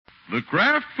The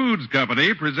Kraft Foods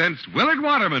Company presents Willard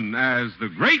Waterman as the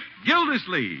Great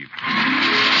Gildersleeve.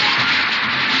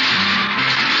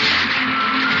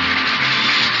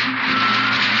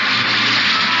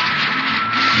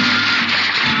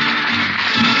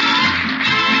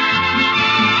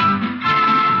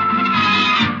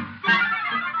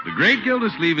 The Great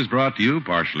Gildersleeve is brought to you,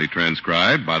 partially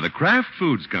transcribed, by the Kraft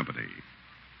Foods Company.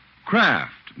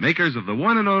 Kraft, makers of the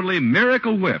one and only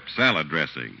Miracle Whip salad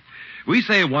dressing. We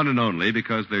say one and only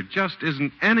because there just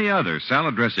isn't any other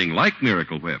salad dressing like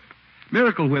Miracle Whip.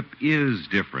 Miracle Whip is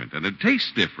different, and it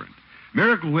tastes different.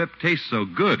 Miracle Whip tastes so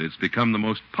good it's become the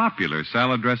most popular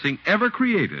salad dressing ever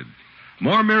created.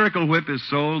 More Miracle Whip is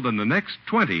sold than the next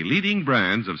 20 leading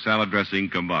brands of salad dressing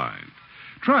combined.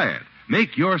 Try it.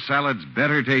 Make your salads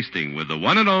better tasting with the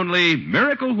one and only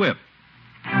Miracle Whip.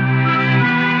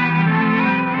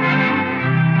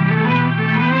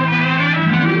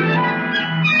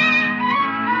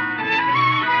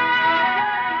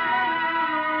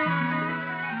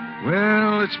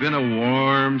 Well, it's been a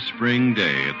warm spring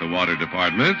day at the water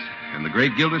department, and the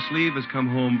Great Gildersleeve has come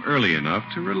home early enough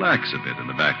to relax a bit in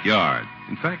the backyard.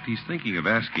 In fact, he's thinking of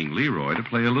asking Leroy to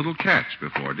play a little catch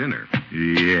before dinner.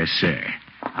 Yes, sir.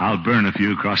 I'll burn a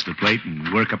few across the plate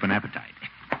and work up an appetite.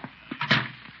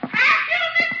 Miss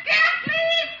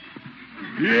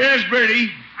Gildersleeve! Yes,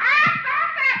 Bertie. I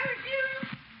thought that was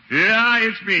you. Yeah,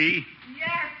 it's me.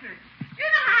 Yes, sir. You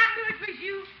know how I knew it was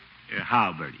you?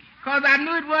 How, Bertie? Because I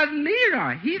knew it wasn't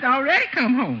Leroy. He's already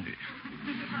come home.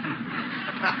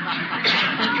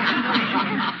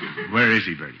 Where is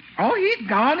he, Bertie? Oh, he's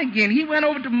gone again. He went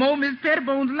over to mow Miss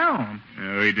Pettibone's lawn.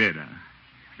 Oh, he did, huh?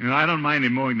 You know, I don't mind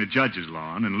him mowing the judge's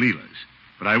lawn and Leela's,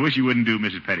 but I wish he wouldn't do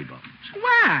Mrs. Pettibone's.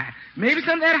 Why? Maybe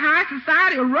some of that high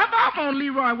society will rub off on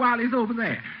Leroy while he's over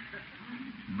there.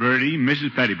 Bertie,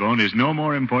 Mrs. Pettibone is no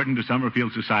more important to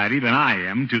Summerfield society than I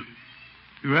am to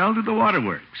the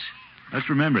waterworks. Let's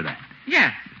remember that.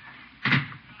 Yes.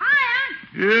 Hi,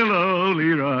 Hello,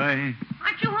 Leroy.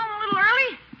 aren't you home a little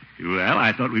early? Well,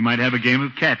 I thought we might have a game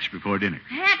of catch before dinner.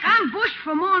 Heck, I'm bushed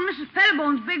for mowing Mrs.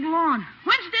 Pettibone's big lawn.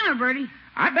 When's dinner, Bertie?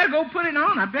 I better go put it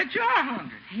on. I bet you are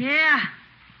hungry. Yeah,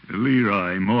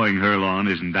 Leroy, mowing her lawn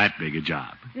isn't that big a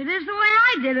job. it is the way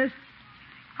I did it.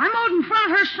 I mowed in front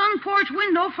of her sun porch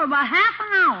window for about half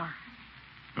an hour.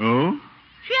 Oh?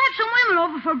 She had some women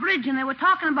over for bridge, and they were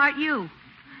talking about you.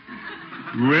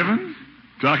 Women?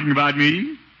 Talking about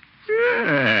me?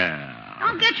 Yeah.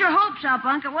 Don't get your hopes up,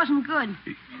 Unc. It wasn't good.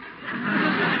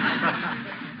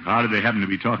 How did they happen to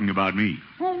be talking about me?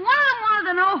 Well, one of them wanted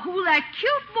to know who that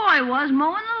cute boy was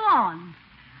mowing the lawn.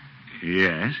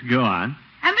 Yes, go on.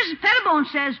 And Mrs. Pettibone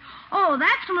says, "Oh,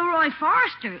 that's Leroy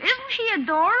Forrester. Isn't he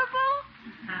adorable?"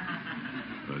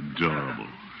 Adorable.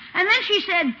 And then she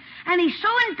said, "And he's so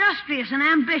industrious and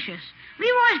ambitious.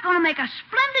 Leroy's going to make a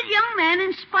splendid young man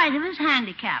in spite of his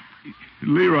handicap."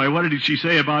 Leroy, what did she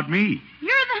say about me?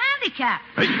 You're the handicap.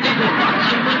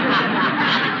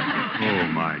 Oh,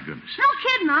 my goodness. No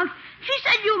kidding, Unc. She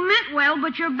said you meant well,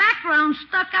 but your background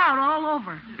stuck out all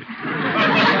over.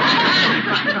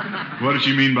 What did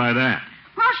she mean by that?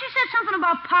 Well, she said something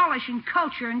about polish and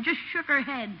culture and just shook her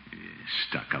head.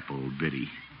 Stuck-up old biddy.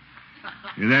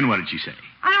 And then what did she say?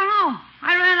 I don't know.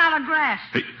 I ran out of grass.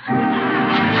 Hey.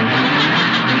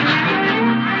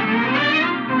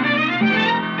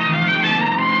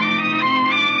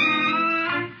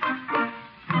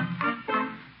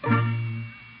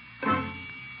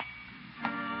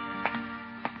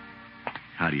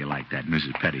 How do you like that,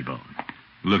 Mrs. Pettibone?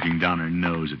 Looking down her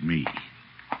nose at me.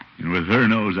 And with her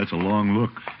nose, that's a long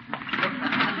look.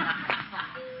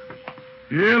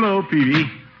 Hello, Petey.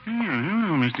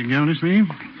 Hello, Mr. Gildersleeve.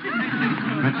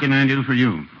 What can I do for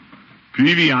you?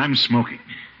 Peavy, I'm smoking.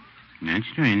 That's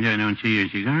strange. I don't see your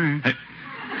cigar.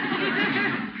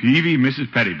 Peavy,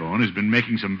 Mrs. Pettibone has been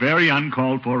making some very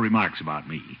uncalled for remarks about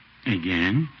me.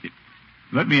 Again?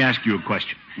 Let me ask you a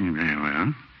question. Very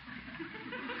well.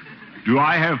 Do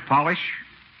I have polish?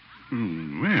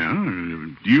 Well,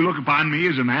 Do you look upon me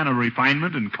as a man of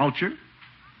refinement and culture?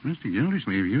 Mr.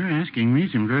 Gildersleeve, you're asking me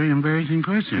some very embarrassing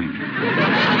questions.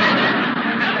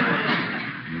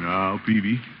 No,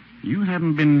 Peavy. You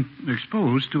haven't been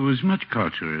exposed to as much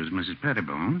culture as Mrs.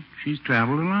 Pettibone. She's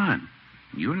traveled a lot.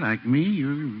 You're like me.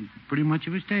 You're pretty much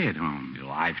of a stay-at-home. You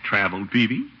know, I've traveled,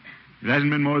 Peavy. It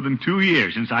hasn't been more than 2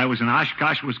 years since I was in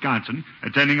Oshkosh, Wisconsin,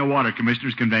 attending a water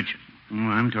commissioners' convention. Oh,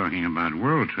 I'm talking about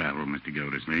world travel, Mr.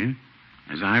 Gildersleeve.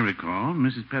 As I recall,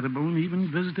 Mrs. Pettibone even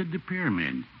visited the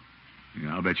pyramid.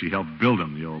 Yeah, I'll bet she helped build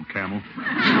them, the old camel.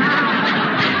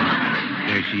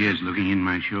 There she is, looking in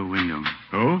my show window.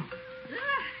 Oh?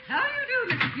 How you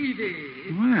do, Mr. Peavy?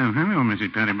 Well, hello,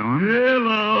 Mrs. Pettibone.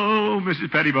 Hello.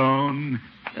 Mrs. Pettibone.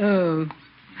 Oh,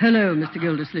 hello, Mr.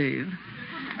 Gildersleeve.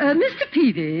 Mr.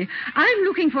 Peavy, I'm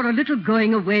looking for a little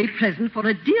going-away present for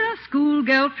a dear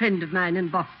schoolgirl friend of mine in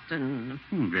Boston.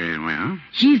 Very well.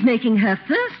 She's making her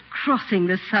first crossing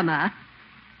this summer.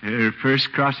 Her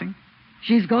first crossing?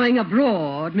 She's going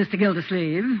abroad, Mr.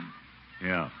 Gildersleeve.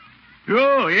 Yeah.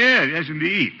 Oh, yes,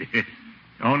 indeed.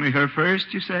 Only her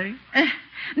first, you say?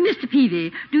 Mr.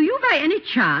 Peavy, do you by any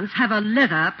chance have a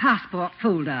leather passport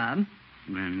folder?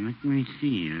 Well, let me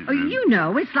see. Oh, you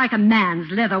know, it's like a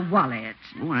man's leather wallet.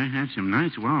 Oh, I have some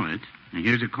nice wallets. And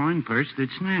here's a coin purse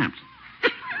that snaps.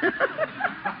 Oh,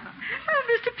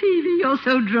 Mr. Peavy, you're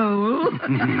so droll.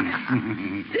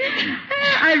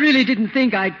 I really didn't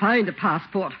think I'd find a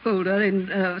passport folder in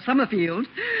Summerfield.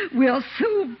 We're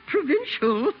so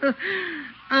provincial.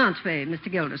 Aren't we, Mr.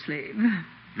 Gildersleeve?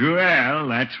 Well,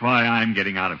 that's why I'm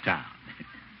getting out of town.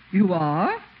 You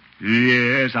are?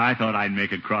 Yes, I thought I'd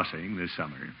make a crossing this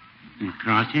summer. A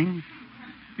crossing?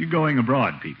 You're going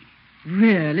abroad, Peavy.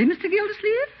 Really, Mr.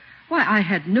 Gildersleeve? Why, I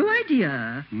had no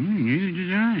idea. Neither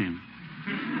did I.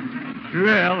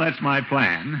 Well, that's my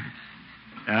plan.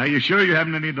 You sure you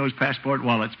haven't any of those passport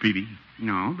wallets, Peavy?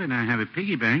 No, but I have a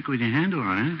piggy bank with a handle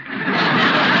on it.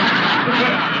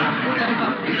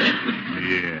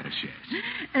 Yes.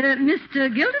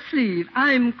 Mr. Gildersleeve,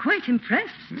 I'm quite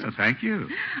impressed. Well, thank you.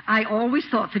 I always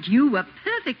thought that you were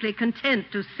perfectly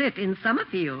content to sit in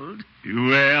Summerfield.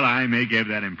 Well, I may give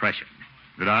that impression,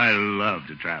 but I love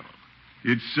to travel.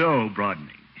 It's so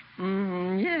broadening.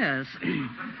 Yes.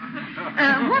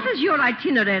 What is your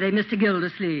itinerary, Mr.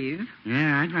 Gildersleeve?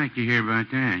 Yeah, I'd like to hear about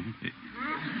that.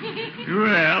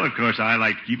 Well, of course, I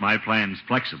like to keep my plans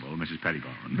flexible, Mrs.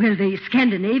 Pettibone. Well, the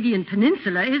Scandinavian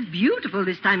peninsula is beautiful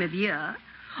this time of year.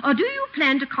 Or do you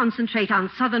plan to concentrate on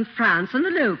southern France and the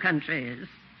Low Countries?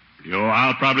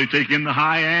 I'll probably take in the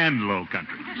high and low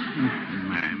countries.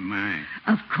 My.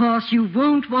 Of course, you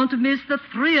won't want to miss the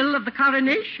thrill of the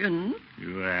coronation.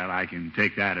 Well, I can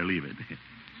take that or leave it.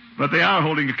 But they are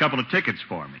holding a couple of tickets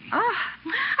for me.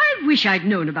 I wish I'd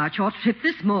known about your trip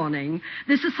this morning.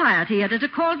 The society editor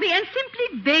called me and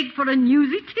simply begged for a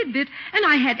newsy tidbit, and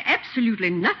I had absolutely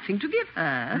nothing to give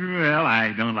her. Well,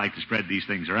 I don't like to spread these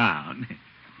things around.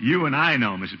 You and I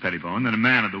know, Mrs. Pettibone, that a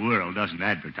man of the world doesn't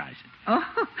advertise it. Oh,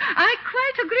 I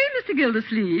quite agree, Mr.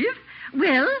 Gildersleeve.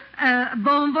 Well,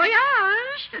 bon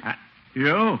voyage.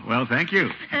 Well, thank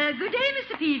you. Good day,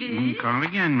 Mr. Peavy. Call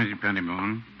again, Mrs.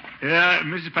 Pettibone.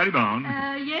 Mrs. Pettibone.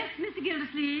 Yes, Mr.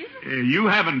 Gildersleeve? You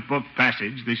haven't booked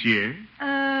passage this year.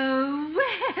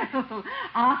 Well,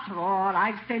 after all,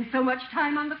 I've spent so much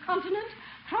time on the continent.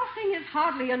 Crossing is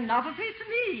hardly a novelty to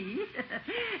me.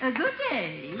 Good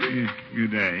day.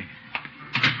 Good day.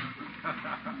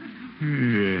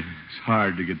 It's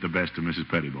hard to get the best of Mrs.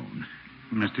 Pettibone.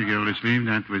 Mr. Gildersleeve,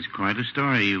 that was quite a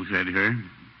story you fed her.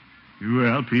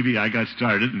 Well, Peavy, I got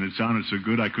started, and it sounded so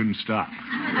good I couldn't stop.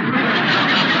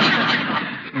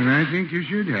 Well, I think you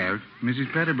should have. Mrs.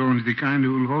 Pettibone's the kind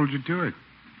who will hold you to it.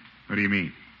 What do you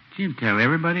mean? She'll tell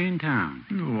everybody in town.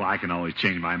 Oh, I can always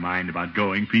change my mind about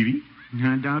going, Peavy.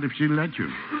 I doubt if she'll let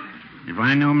you. If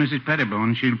I know Mrs.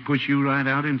 Pettibone, she'll push you right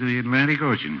out into the Atlantic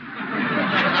Ocean.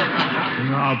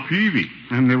 Now, Peavy.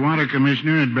 And the water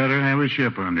commissioner had better have a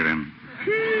ship under him.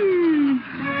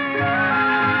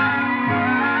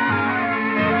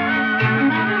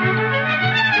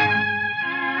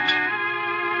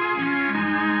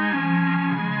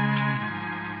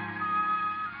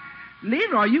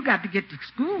 Leroy, you got to get to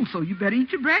school, so you better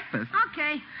eat your breakfast.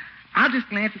 Okay. I'll just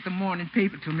glance at the morning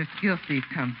paper till Mr. Gildersleeve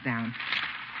comes down.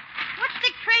 What's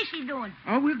Dick Tracy doing?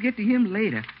 Oh, we'll get to him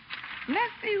later.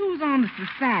 Let's see who's on the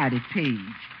society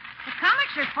page. The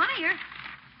comics are funnier.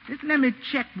 Just let me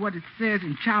check what it says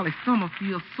in Charlie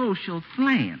Summerfield's social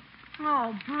slant.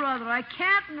 Oh, brother, I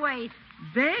can't wait.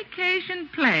 Vacation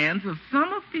plans of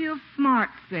Summerfield Smart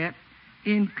Set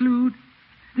include...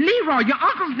 Leroy, your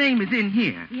uncle's name is in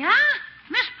here. Yeah?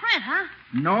 Misprint, huh?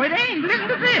 No, it ain't. Listen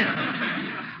to this.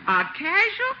 A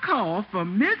casual call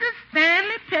from Mrs.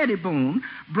 Stanley Pettibone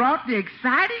brought the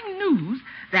exciting news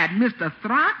that Mr.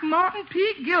 Throckmorton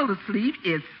P. Gildersleeve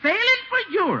is sailing for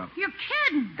Europe. You're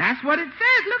kidding. That's what it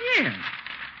says. Look here.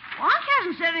 Unc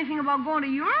hasn't said anything about going to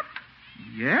Europe.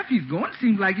 Yeah, if he's going, it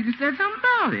seems like he just said something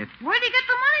about it. Where'd he get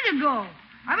the money to go?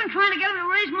 I've been trying to get him to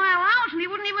raise my allowance, and he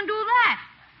wouldn't even do that.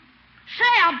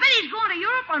 Say, I'll bet he's going to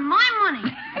Europe on my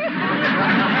money.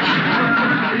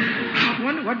 I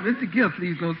wonder what Mr.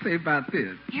 Gildersleeve's going to say about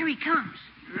this. Here he comes.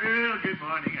 Well, good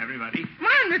morning, everybody.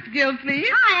 Morning, Mr. Gildersleeve.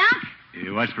 Hi, Unc.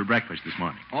 What's for breakfast this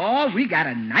morning? Oh, we got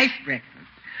a nice breakfast.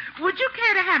 Would you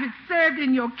care to have it served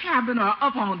in your cabin or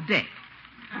up on deck?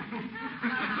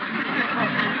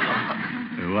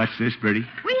 What's this, Bertie?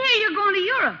 We hear you're going to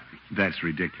Europe. That's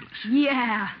ridiculous.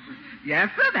 Yeah. Yes,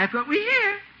 sir, that's what we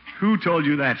hear. Who told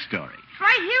you that story? It's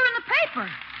right here in the paper.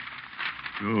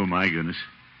 Oh, my goodness.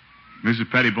 Mrs.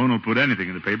 Pettibone will put anything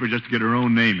in the paper just to get her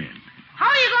own name in. How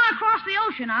are you going to cross the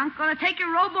ocean, Unc? Going to take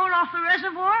your rowboat off the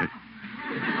reservoir?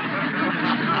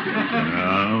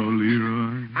 Oh,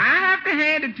 Leroy. I have to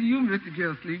hand it to you, Mr.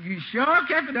 Gildersleeve. You sure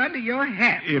kept it under your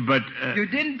hat. Yeah, but... You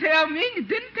didn't tell me, you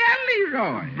didn't tell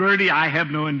Leroy. Bertie, I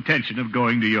have no intention of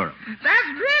going to Europe. That's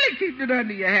really keeping it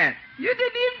under your hat. You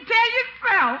didn't even tell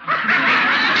yourself.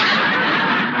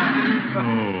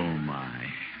 Oh, my.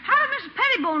 How did Mrs.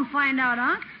 Pettibone find out,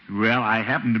 Unc? Well, I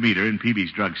happened to meet her in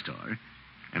Peavy's drugstore,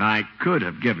 and I could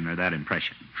have given her that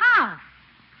impression. How?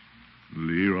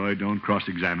 Leroy, don't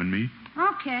cross-examine me.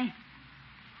 Okay.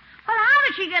 Well, how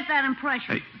did she get that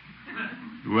impression? Hey.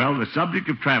 Well, the subject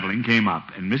of traveling came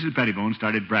up, and Mrs. Pettibone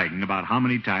started bragging about how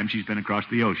many times she's been across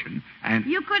the ocean, and...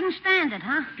 You couldn't stand it,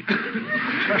 huh?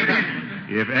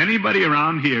 If anybody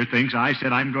around here thinks I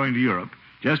said I'm going to Europe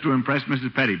just to impress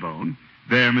Mrs. Pettibone,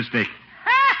 they're mistaken.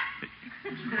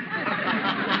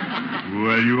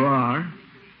 Well, you are.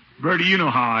 Bertie, you know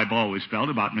how I've always felt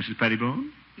about Mrs.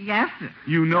 Pettibone. Yes, sir.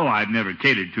 You know I've never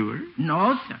catered to her.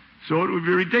 No, sir. So it would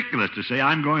be ridiculous to say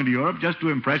I'm going to Europe just to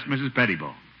impress Mrs.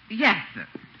 Pettibone. Yes, sir.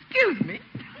 Excuse me.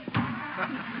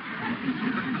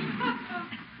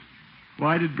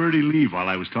 Why did Bertie leave while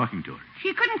I was talking to her?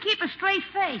 She couldn't keep a straight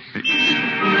face.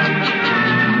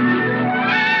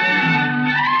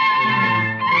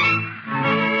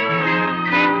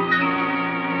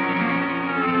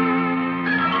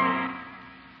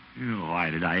 Why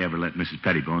did I ever let Mrs.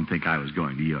 Pettibone think I was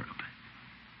going to Europe?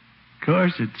 Of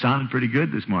course, it sounded pretty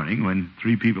good this morning when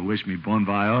 3 people wished me bon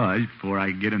voyage before I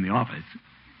could get in the office.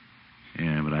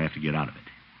 Yeah, but I have to get out of it.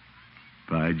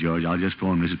 By George, I'll just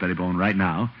phone Mrs. Pettibone right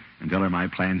now and tell her my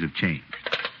plans have changed.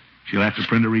 She'll have to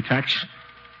print a retraction.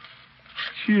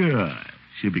 Sure,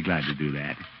 she'll be glad to do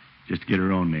that. Just to get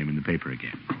her own name in the paper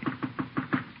again.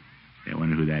 I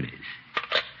wonder who that is.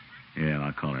 Yeah,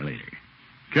 I'll call her later.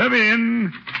 Come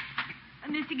in.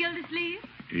 Mr. Gildersleeve?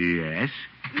 Yes?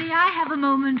 May I have a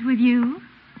moment with you?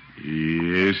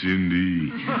 Yes,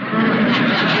 indeed.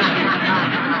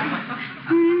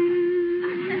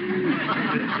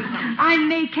 I'm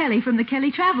May Kelly from the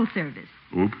Kelly Travel Service.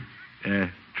 Oop.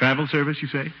 Travel service, you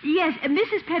say? Yes,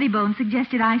 Mrs. Pettibone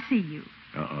suggested I see you.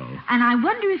 Uh-oh. And I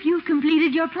wonder if you've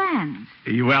completed your plans.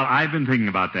 Well, I've been thinking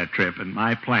about that trip, and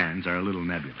my plans are a little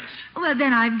nebulous. Well,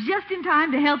 then I'm just in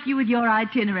time to help you with your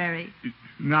itinerary.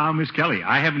 Now, Miss Kelly,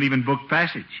 I haven't even booked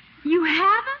passage. You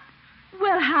haven't?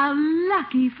 Well, how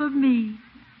lucky for me.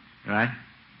 What?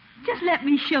 Just let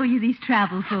me show you these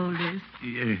travel folders.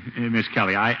 Miss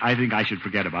Kelly, I think I should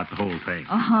forget about the whole thing.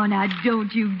 Oh, now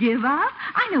don't you give up.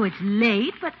 I know it's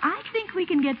late, but I think we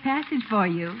can get passage for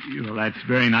you. Well, that's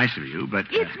very nice of you, but...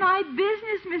 It's my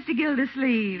business, Mr.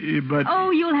 Gildersleeve. But...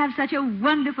 Oh, you'll have such a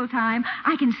wonderful time.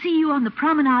 I can see you on the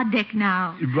promenade deck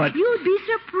now. But... You'd be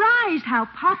surprised how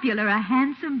popular a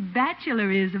handsome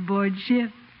bachelor is aboard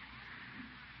ship.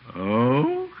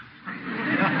 Oh?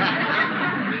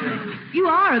 You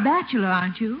are a bachelor,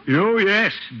 aren't you? Oh,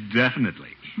 yes,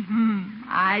 definitely.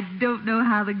 I don't know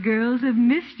how the girls have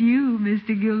missed you,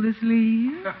 Mr.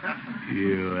 Gildersleeve.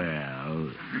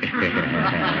 Well...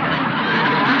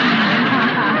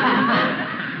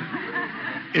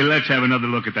 Let's have another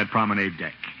look at that promenade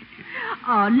deck.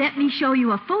 Oh, let me show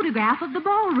you a photograph of the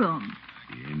ballroom.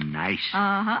 Nice.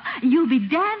 Uh-huh. You'll be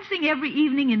dancing every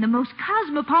evening in the most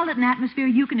cosmopolitan atmosphere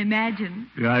you can imagine.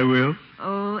 I will.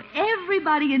 Oh,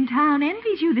 everybody in town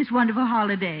envies you this wonderful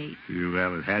holiday.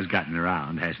 Well, it has gotten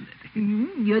around, hasn't it?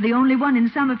 Mm-hmm. You're the only one in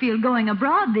Summerfield going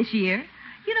abroad this year.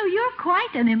 You know, you're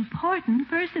quite an important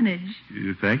personage.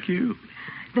 Thank you.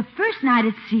 The first night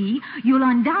at sea, you'll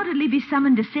undoubtedly be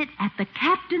summoned to sit at the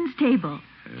captain's table.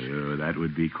 Oh, that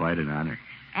would be quite an honor.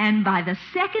 And by the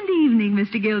second evening,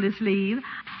 Mr. Gildersleeve,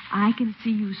 I can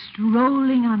see you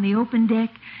strolling on the open deck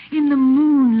in the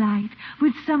moonlight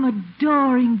with some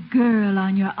adoring girl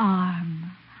on your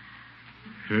arm.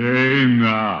 Hey,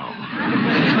 now.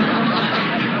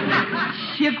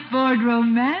 Shipboard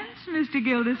romance, Mr.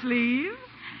 Gildersleeve.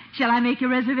 Shall I make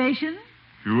your reservation?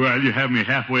 Well, you have me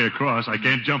halfway across. I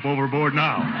can't jump overboard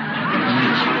now.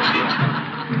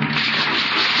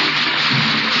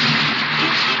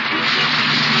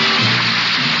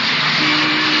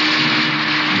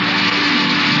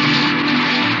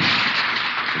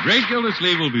 The great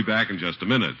Gildersleeve will be back in just a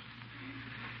minute.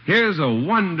 Here's a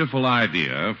wonderful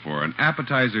idea for an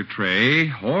appetizer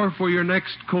tray or for your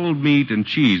next cold meat and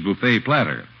cheese buffet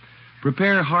platter.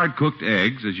 Prepare hard-cooked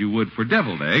eggs as you would for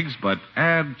deviled eggs, but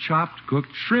add chopped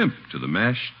cooked shrimp to the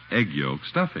mashed egg yolk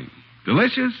stuffing.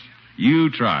 Delicious? You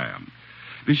try 'em.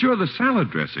 Be sure the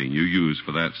salad dressing you use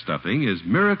for that stuffing is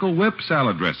Miracle Whip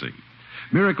salad dressing.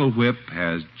 Miracle Whip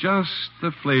has just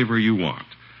the flavor you want.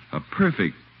 A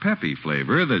perfect peppy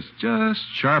flavor that's just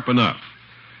sharp enough.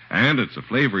 And it's a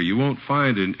flavor you won't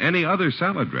find in any other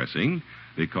salad dressing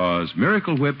because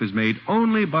Miracle Whip is made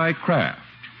only by Kraft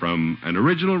from an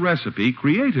original recipe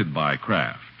created by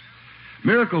Kraft.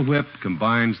 Miracle Whip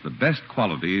combines the best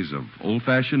qualities of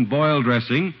old-fashioned boil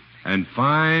dressing and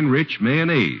fine, rich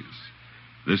mayonnaise.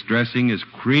 This dressing is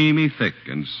creamy thick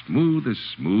and smooth as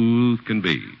smooth can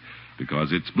be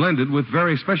because it's blended with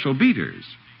very special beaters.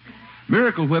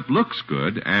 Miracle Whip looks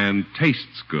good and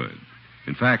tastes good.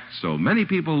 In fact, so many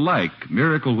people like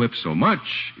Miracle Whip so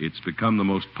much, it's become the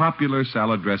most popular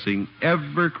salad dressing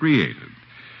ever created.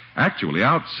 Actually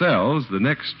outsells the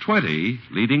next 20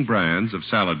 leading brands of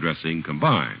salad dressing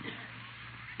combined.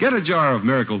 Get a jar of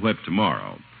Miracle Whip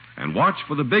tomorrow and watch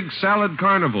for the big salad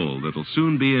carnival that'll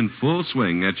soon be in full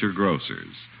swing at your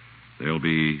grocer's. There'll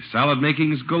be salad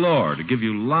makings galore to give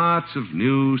you lots of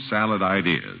new salad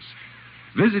ideas.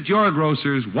 Visit your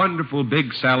grocer's wonderful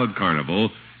big salad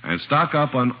carnival and stock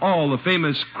up on all the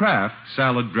famous Kraft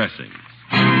salad dressings.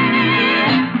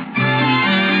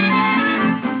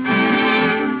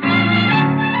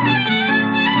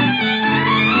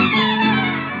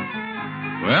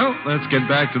 Well, let's get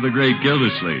back to the great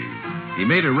Gildersleeve. He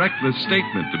made a reckless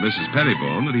statement to Mrs.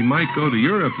 Pettibone that he might go to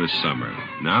Europe this summer.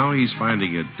 Now he's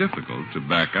finding it difficult to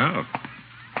back out.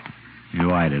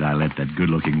 Why did I let that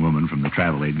good-looking woman from the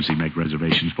travel agency make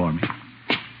reservations for me?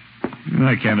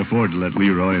 I can't afford to let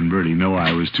Leroy and Bertie know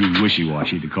I was too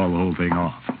wishy-washy to call the whole thing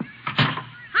off.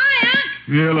 Hi, Unc.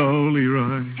 Hello,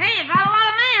 Leroy. Hey, you got a lot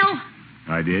of mail.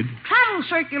 I did? Travel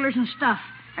circulars and stuff.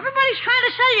 Everybody's trying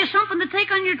to sell you something to take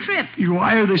on your trip.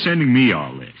 Why are they sending me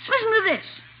all this? Listen to this.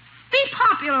 Be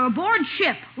popular aboard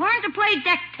ship. Learn to play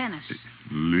deck tennis.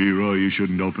 Leroy, you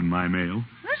shouldn't open my mail.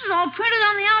 This is all printed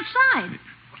on the outside.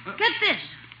 Get this.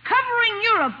 Covering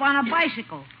Europe on a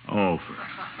bicycle. Oh,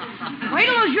 Wait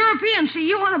till those Europeans see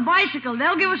you on a bicycle.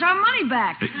 They'll give us our money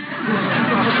back.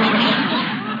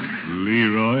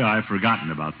 Leroy, I've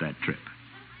forgotten about that trip.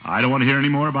 I don't want to hear any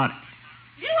more about it.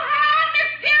 You home,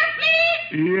 Miss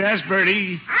Gildersleeve? Yes,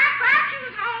 Bertie. I thought you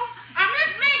was home.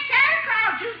 Miss McCann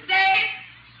called you today.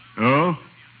 Oh?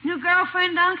 New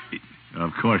girlfriend, Unc?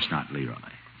 Of course not, Leroy.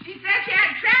 She said she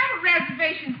had travel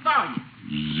reservations for you.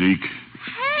 Zeke.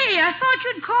 Hey, I thought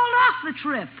you'd called off the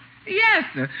trip. Yes,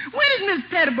 sir. When is Miss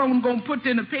Pettibone going to put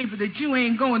in the paper that you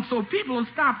ain't going so people will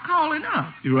stop calling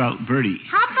up? Well, Bertie.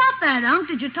 How about that, Unc?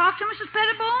 Did you talk to Mrs.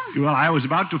 Pettibone? Well, I was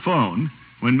about to phone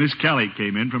when Miss Kelly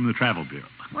came in from the travel bureau.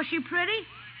 Was she pretty?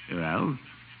 Well,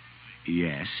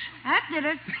 yes. That did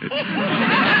it.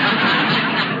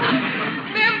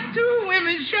 Them two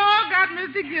women sure got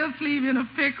Mr. Gildersleeve in a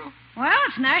pickle. Well,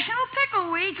 it's National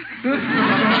Pickle Week. No,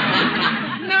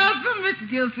 sir, Mr.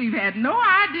 Gildersleeve had no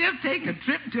idea of taking a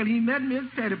trip until he met Miss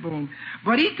Pettibone.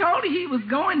 But he told her he was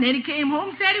going, then he came home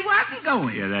and said he wasn't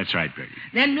going. Yeah, that's right, Bertie.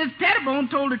 Then Miss Pettibone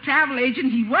told the travel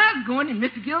agent he was going, and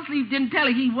Mr. Gildersleeve didn't tell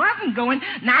her he wasn't going.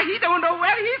 Now he don't know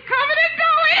whether he's coming or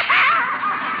going.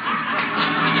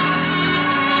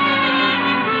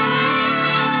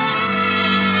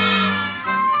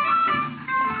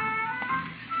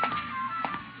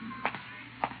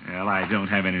 Well, I don't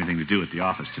have anything to do at the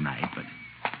office tonight, but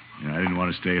I didn't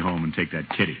want to stay home and take that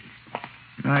kitty.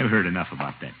 I've heard enough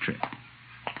about that trip.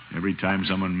 Every time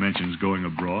someone mentions going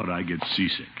abroad, I get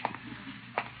seasick.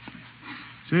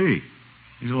 See,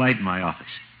 there's a light in my office.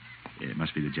 It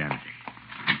must be the janitor.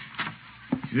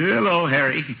 Hello,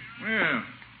 Harry. Well,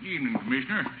 evening,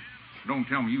 Commissioner. Don't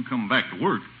tell me you come back to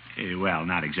work. Well,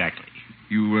 not exactly.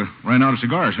 You ran out of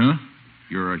cigars, huh?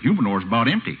 Your humidor's about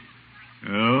empty.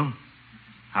 Oh?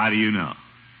 How do you know?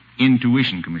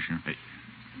 Intuition, Commissioner.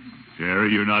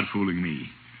 Harry, you're not fooling me.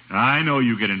 I know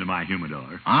you get into my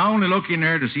humidor. I only look in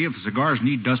there to see if the cigars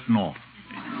need dusting off.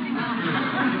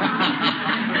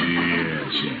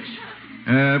 Yes.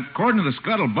 According to the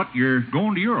scuttlebutt, you're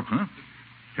going to Europe, huh?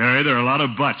 Harry, there are a lot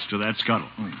of butts to that scuttle.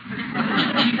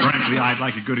 Frankly, I'd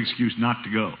like a good excuse not to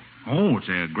go. Oh, it's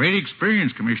a great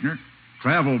experience, Commissioner.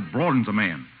 Travel broadens a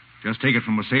man. Just take it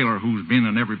from a sailor who's been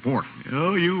in every port.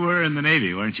 Oh, you were in the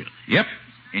Navy, weren't you? Yep.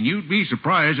 And you'd be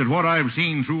surprised at what I've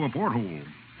seen through a porthole.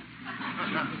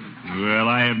 Well,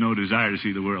 I have no desire to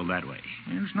see the world that way.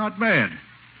 It's not bad.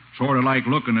 Sort of like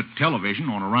looking at television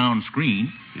on a round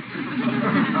screen.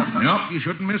 Nope, you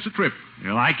shouldn't miss a trip.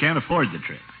 Well, I can't afford the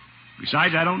trip.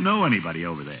 Besides, I don't know anybody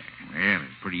over there. Well,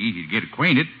 it's pretty easy to get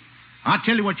acquainted. I'll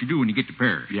tell you what you do when you get to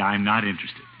Paris. Yeah, I'm not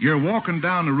interested. You're walking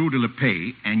down the Rue de la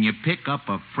Paix, and you pick up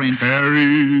a French...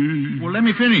 Harry. Well, let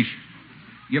me finish.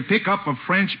 You pick up a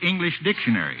French-English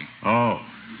dictionary. Oh.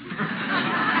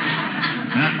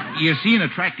 Now, you see an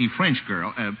attractive French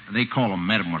girl. They call them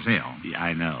Mademoiselle. Yeah,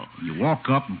 I know. You walk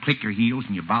up and click your heels,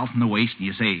 and you bow from the waist, and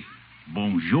you say,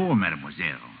 Bonjour,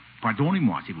 Mademoiselle.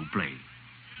 Pardonnez-moi, s'il vous plaît.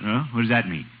 Huh? What does that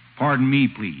mean? Pardon me,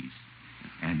 please.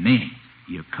 And then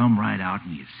you come right out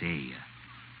and you say,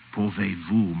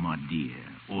 Pouvez-vous, ma dear,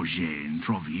 oger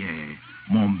trouver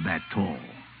mon bateau?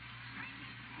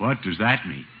 What does that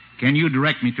mean? Can you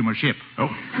direct me to my ship? Oh.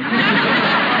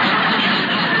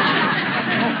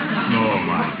 Oh,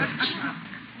 my goodness.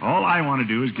 All I want to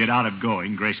do is get out of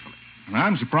going gracefully.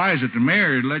 I'm surprised that the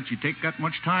mayor would let you take that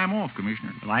much time off,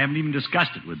 Commissioner. Well, I haven't even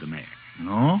discussed it with the mayor.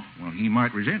 No? Well, he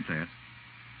might resent that.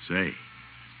 Say,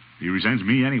 he resents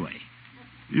me anyway.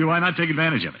 Why not take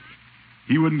advantage of it?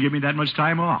 He wouldn't give me that much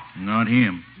time off. Not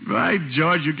him. Right,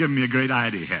 George, you've given me a great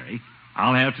idea, Harry.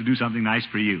 I'll have to do something nice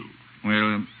for you.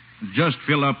 Well, just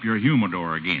fill up your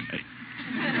humidor again.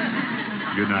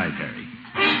 Good night, Harry.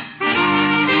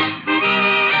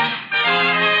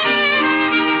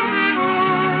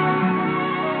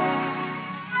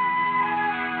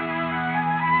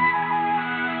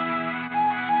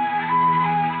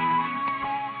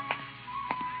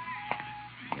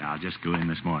 I'll just go in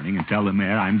this morning and tell the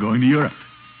mayor I'm going to Europe.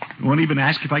 Won't even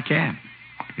ask if I can.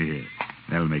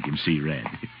 That'll make him see red.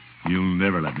 You'll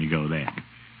never let me go then.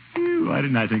 Why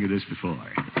didn't I think of this before?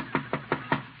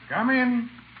 Come in.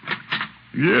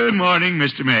 Good morning,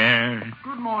 Mr. Mayor.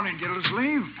 Good morning,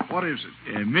 Gildersleeve. What is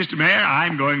it? Mr. Mayor,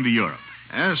 I'm going to Europe.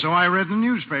 So I read in the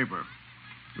newspaper.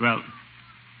 Well,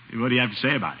 what do you have to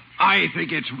say about it? I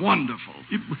think it's wonderful.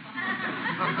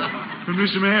 But,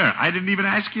 Mr. Mayor, I didn't even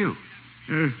ask you.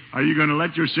 Are you going to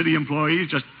let your city employees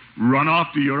just run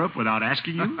off to Europe without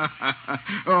asking you?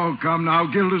 Oh, come now,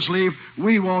 Gildersleeve.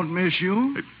 We won't miss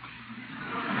you.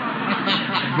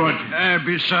 But...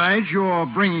 besides, you're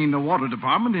bringing the water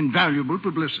department invaluable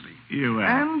publicity. You are.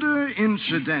 And,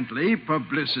 incidentally,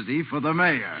 publicity for the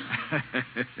mayor.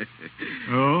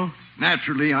 Oh?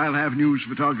 Naturally, I'll have news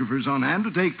photographers on hand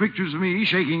to take pictures of me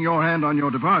shaking your hand on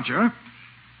your departure.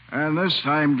 And this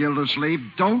time, Gildersleeve,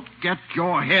 don't get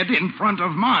your head in front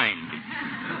of mine.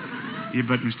 Yeah,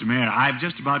 but, Mr. Mayor, I've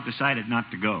just about decided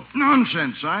not to go.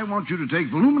 Nonsense. I want you to take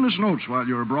voluminous notes while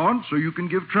you're abroad so you can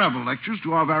give travel lectures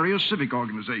to our various civic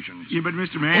organizations. Yeah, but,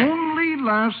 Mr. Mayor... Only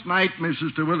last night,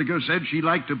 Mrs. Terwilliger said she'd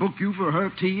like to book you for her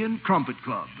tea and crumpet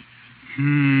club.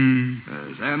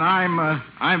 Yes, and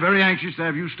I'm very anxious to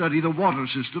have you study the water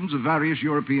systems of various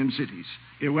European cities.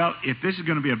 Yeah, well, if this is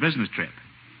going to be a business trip,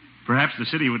 perhaps the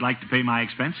city would like to pay my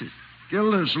expenses.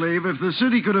 Gildersleeve, if the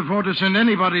city could afford to send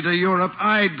anybody to Europe,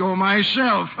 I'd go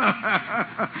myself.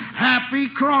 Happy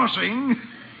crossing.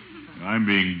 I'm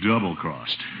being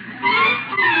double-crossed.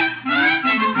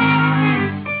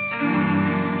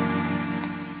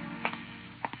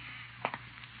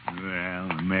 Well,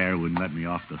 the mayor wouldn't let me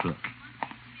off the hook.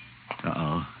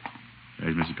 Uh-oh.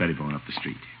 There's Mrs. Pettibone up the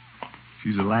street.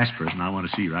 She's the last person I want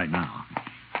to see right now.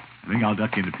 I think I'll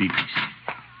duck into Peepee's.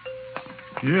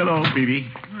 Hello, Peepee.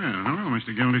 Well, hello,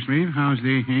 Mr. Gildersleeve. How's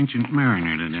the ancient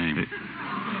mariner today?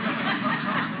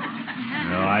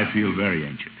 No, I feel very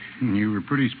ancient. You were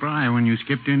pretty spry when you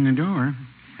skipped in the door.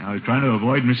 I was trying to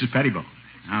avoid Mrs. Pettibone.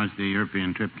 How's the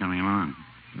European trip coming along?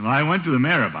 Well, I went to the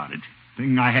mayor about it,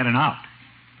 thinking I had an out.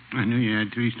 I knew you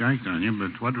had 3 strikes on you,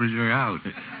 but what was your out?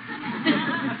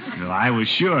 Well, I was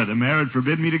sure the mayor had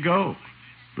forbidden me to go,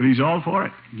 but he's all for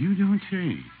it. You don't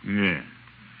say. Yeah.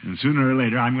 And sooner or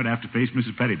later, I'm going to have to face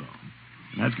Mrs. Pettibone.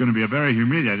 And that's going to be a very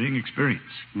humiliating experience.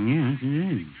 Yes,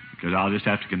 it is. Because I'll just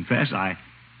have to confess I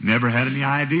never had any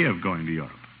idea of going to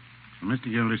Europe. Well,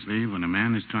 Mr. Gildersleeve, when a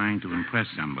man is trying to impress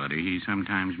somebody, he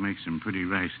sometimes makes some pretty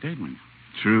rash statements.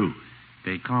 True.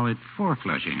 They call it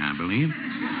four-flushing, I believe.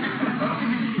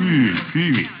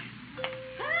 Peavy.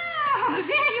 Oh,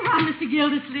 there you are, Mr.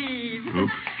 Gildersleeve.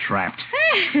 Oops, trapped.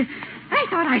 I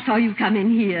thought I saw you come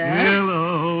in here.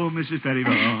 Hello, Mrs.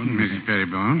 Pettibone. Mrs.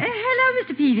 Pettibone. Hello,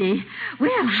 Mr. Peavy.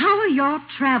 Well, how are your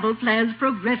travel plans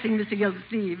progressing, Mr.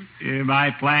 Gildersleeve?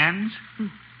 My plans?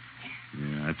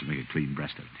 Yeah, I have to make a clean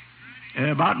breast of it.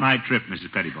 About my trip,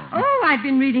 Mrs. Pettibone. Oh, I've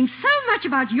been reading so much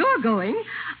about your going.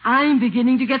 I'm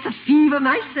beginning to get the fever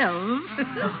myself.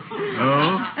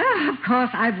 Oh? Of course,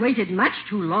 I've waited much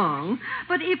too long.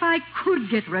 But if I could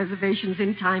get reservations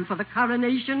in time for the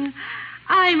coronation,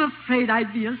 I'm afraid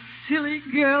I'd be a silly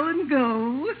girl and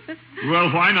go.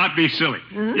 Well, why not be silly?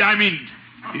 Huh? Yeah, I mean,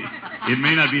 it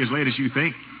may not be as late as you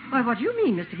think. Why, what do you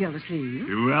mean, Mr. Gildersleeve?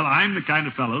 Well, I'm the kind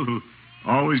of fellow who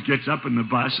Always gets up in the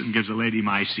bus and gives a lady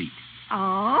my seat.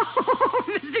 Oh,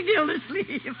 Mr.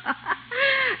 Gildersleeve.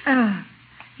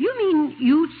 You mean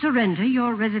you'd surrender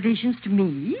your reservations to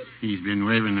me? He's been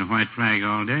waving the white flag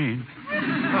all day.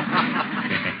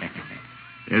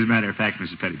 As a matter of fact,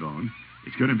 Mrs. Pettibone,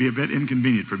 it's going to be a bit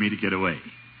inconvenient for me to get away.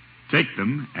 Take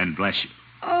them and bless you.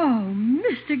 Oh,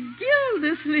 Mr.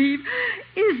 Gildersleeve.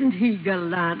 Isn't he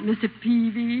gallant, Mr.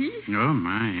 Peavy? Oh,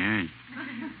 my, yes.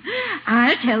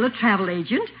 I'll tell the travel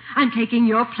agent I'm taking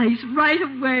your place right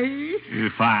away.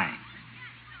 Fine.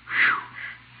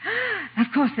 Of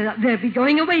course, there'll be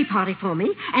going away party for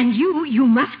me, and you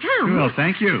must come. Well,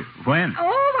 thank you. When?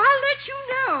 Oh, I'll let you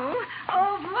know.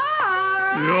 Au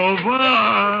revoir. Au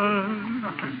revoir.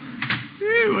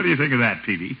 What do you think of that,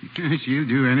 Peavy? She'll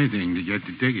do anything to get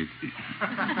the ticket.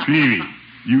 Peavy,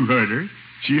 you heard her.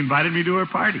 She invited me to her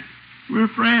party. We're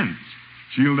friends.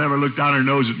 She'll never look down her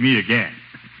nose at me again.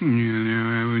 No,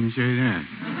 I wouldn't say that.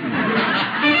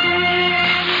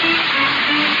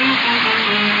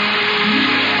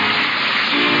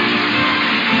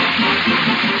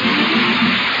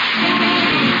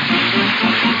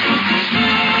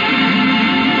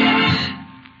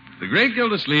 The great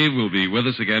Gildersleeve will be with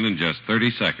us again in just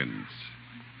 30 seconds.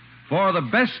 For the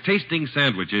best tasting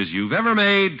sandwiches you've ever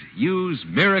made, use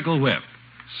Miracle Whip.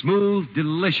 Smooth,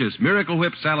 delicious Miracle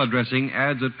Whip salad dressing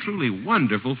adds a truly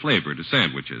wonderful flavor to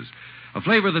sandwiches. A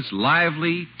flavor that's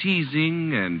lively,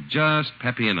 teasing, and just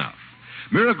peppy enough.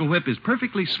 Miracle Whip is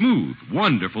perfectly smooth,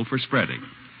 wonderful for spreading.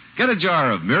 Get a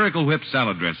jar of Miracle Whip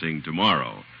salad dressing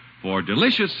tomorrow. For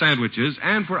delicious sandwiches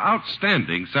and for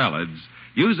outstanding salads,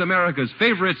 use America's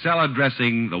favorite salad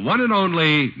dressing, the one and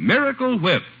only Miracle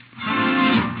Whip.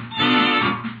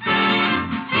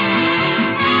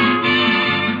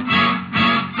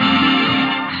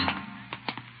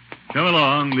 Come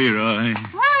along, Leroy. Why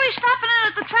are we stopping in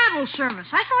at the travel service?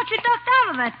 I thought you ducked out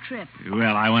of that trip.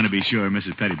 Well, I want to be sure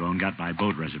Mrs. Pettibone got my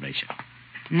boat reservation.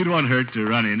 It won't hurt to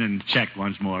run in and check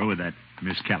once more with that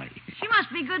Miss Kelly. She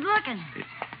must be good looking.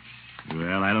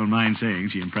 Well, I don't mind saying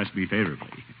she impressed me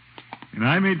favorably. And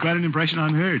I made quite an impression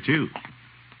on her, too,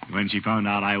 when she found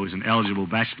out I was an eligible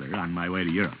bachelor on my way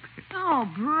to Europe. Oh,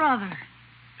 brother.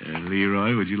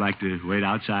 Leroy, would you like to wait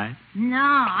outside? No,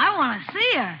 I want to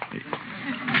see her.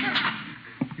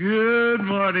 Good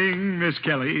morning, Miss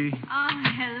Kelly. Oh,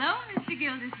 hello, Mr.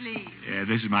 Gildersleeve.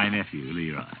 This is my nephew,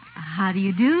 Leroy. How do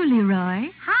you do, Leroy?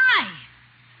 Hi.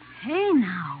 Hey,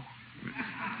 now.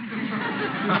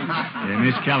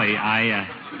 Miss Kelly, I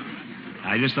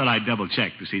just thought I'd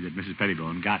double-check to see that Mrs.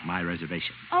 Pettibone got my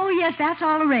reservation. Oh, yes, that's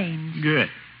all arranged. Good.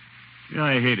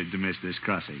 I hated to miss this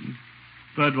crossing.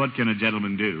 But what can a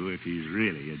gentleman do if he's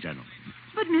really a gentleman?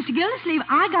 But, Mr. Gildersleeve,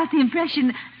 I got the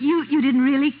impression you didn't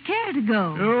really care to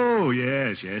go. Oh,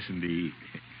 yes, indeed.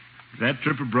 That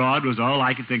trip abroad was all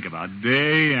I could think about,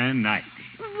 day and night.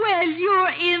 Well, you're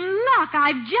in luck.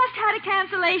 I've just had a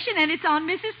cancellation, and it's on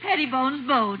Mrs. Pettibone's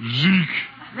boat. Zeke.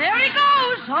 There he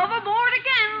goes, overboard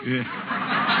again. Yeah.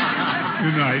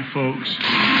 Good night, folks.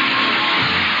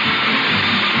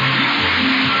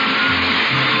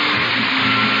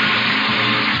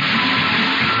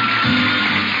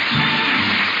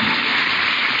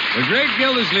 The Great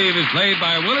Gildersleeve is played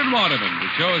by Willard Waterman. The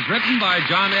show is written by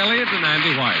John Elliott and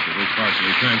Andy White. It was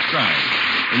partially transcribed.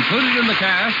 Included in the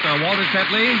cast are Walter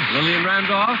Tetley, Lillian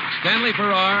Randolph, Stanley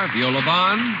Farrar, Viola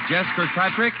Bond, Jess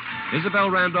Kirkpatrick, Isabel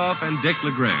Randolph, and Dick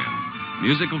LeGrand.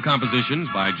 Musical compositions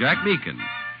by Jack Meakin.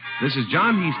 This is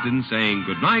John Heaston saying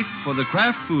goodnight for the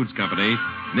Kraft Foods Company,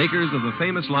 makers of the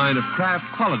famous line of Kraft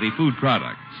quality food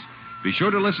products. Be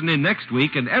sure to listen in next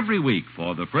week and every week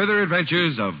for the further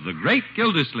adventures of the Great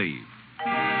Gildersleeve.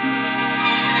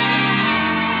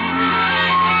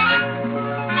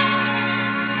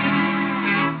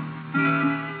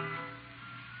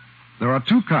 There are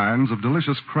two kinds of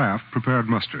delicious Kraft prepared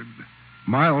mustard.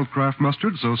 Mild Kraft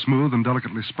mustard, so smooth and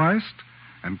delicately spiced,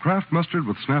 and Kraft mustard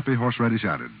with snappy horseradish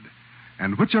added.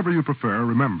 And whichever you prefer,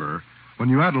 remember, when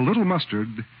you add a little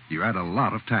mustard, you add a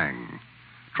lot of tang.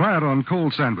 Try it on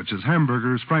cold sandwiches,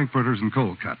 hamburgers, frankfurters, and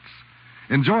cold cuts.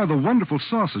 Enjoy the wonderful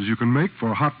sauces you can make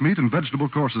for hot meat and vegetable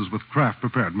courses with Kraft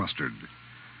prepared mustard.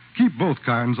 Keep both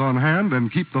kinds on hand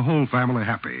and keep the whole family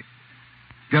happy.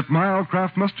 Get mild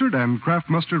Kraft mustard and Kraft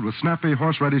mustard with snappy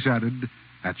horseradish added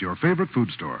at your favorite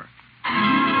food store.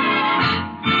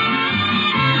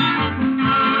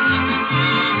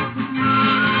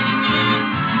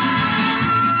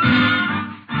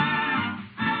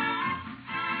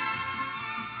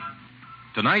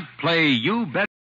 Tonight, play You Bet.